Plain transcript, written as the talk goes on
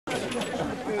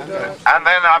And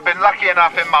then I've been lucky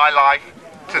enough in my life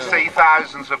to see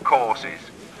thousands of courses,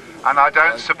 and I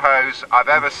don't suppose I've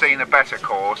ever seen a better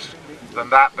course than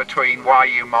that between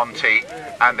YU Monty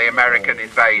and the American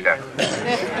Invader.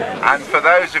 And for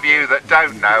those of you that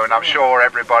don't know, and I'm sure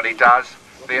everybody does,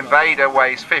 the Invader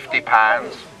weighs 50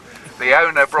 pounds. The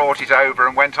owner brought it over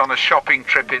and went on a shopping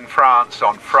trip in France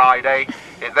on Friday.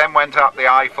 It then went up the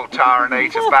Eiffel Tower and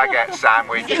ate a baguette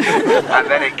sandwich, and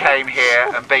then it came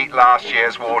here and beat last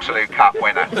year's Waterloo Cup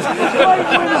winner.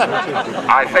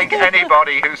 I think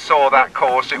anybody who saw that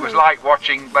course, it was like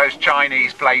watching those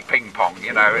Chinese play ping pong,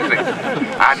 you know, isn't it?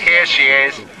 And here she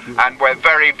is, and we're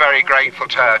very, very grateful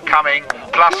to her coming,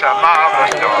 plus her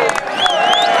marvellous dog.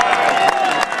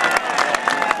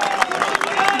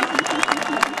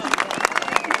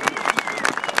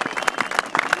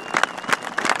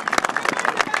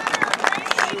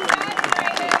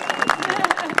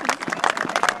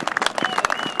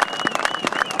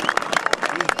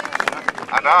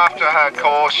 And after her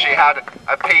course, she had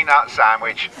a peanut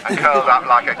sandwich and curled up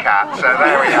like a cat. So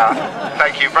there we are.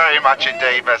 Thank you very much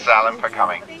indeed, Miss Allen, for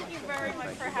coming. Thank you very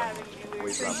much for having me.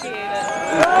 We appreciate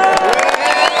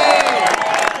it.